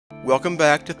Welcome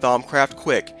back to Thaumcraft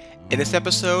Quick. In this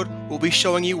episode, we'll be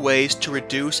showing you ways to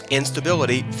reduce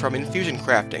instability from infusion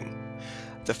crafting.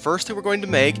 The first thing we're going to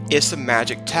make is some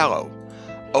magic tallow.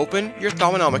 Open your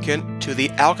Thaumcraft to the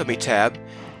Alchemy tab.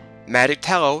 Magic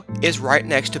tallow is right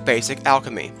next to basic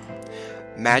alchemy.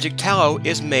 Magic tallow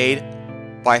is made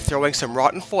by throwing some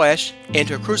rotten flesh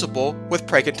into a crucible with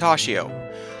Praecantatio.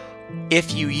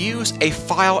 If you use a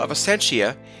phial of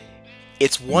essentia,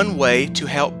 it's one way to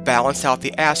help balance out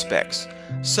the aspects.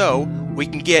 So we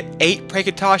can get 8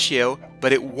 Praecantatio,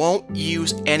 but it won't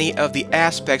use any of the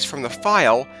aspects from the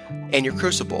phial in your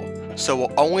crucible. So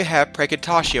we'll only have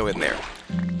Praecantatio in there.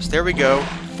 So there we go,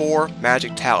 4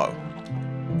 magic tallow.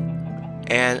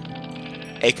 And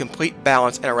a complete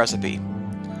balance in a recipe.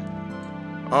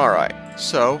 Alright,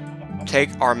 so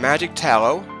take our magic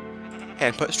tallow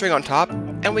and put string on top,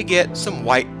 and we get some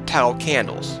white tallow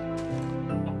candles.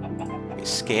 Let me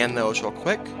scan those real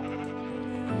quick.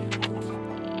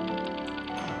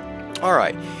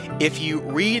 Alright, if you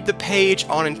read the page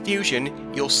on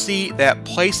infusion, you'll see that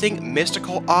placing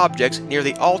mystical objects near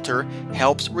the altar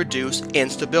helps reduce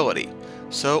instability.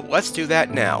 So let's do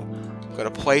that now. I'm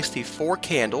going to place the 4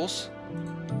 candles.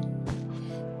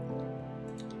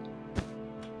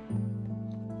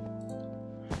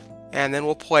 And then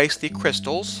we'll place the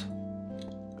crystals.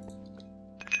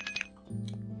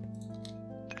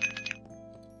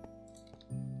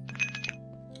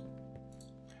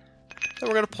 Then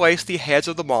we're going to place the heads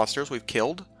of the monsters we've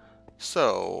killed.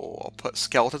 So I'll put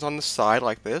skeletons on the side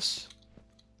like this.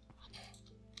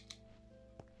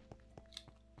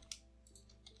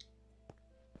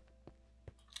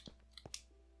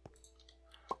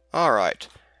 Alright,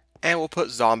 and we'll put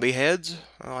zombie heads.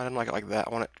 Oh, I didn't like it like that.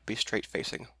 I want it to be straight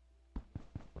facing.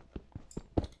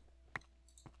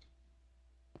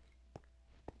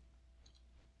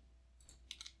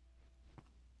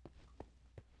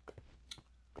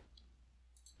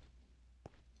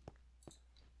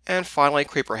 And finally,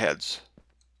 creeper heads.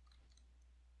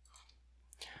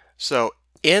 So,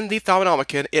 in the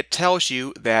Thaumcraft, it tells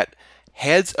you that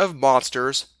heads of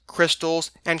monsters,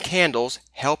 crystals, and candles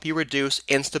help you reduce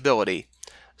instability.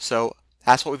 So,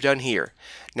 that's what we've done here.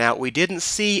 Now, we didn't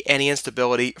see any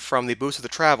instability from the Boots of the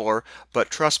Traveler, but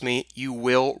trust me, you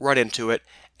will run into it,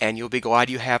 and you'll be glad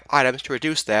you have items to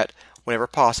reduce that whenever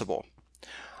possible.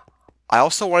 I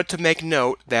also wanted to make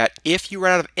note that if you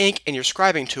run out of ink in your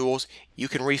scribing tools, you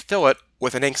can refill it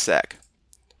with an ink sac.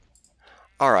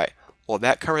 Alright, well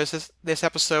that covers this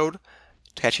episode.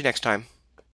 Catch you next time.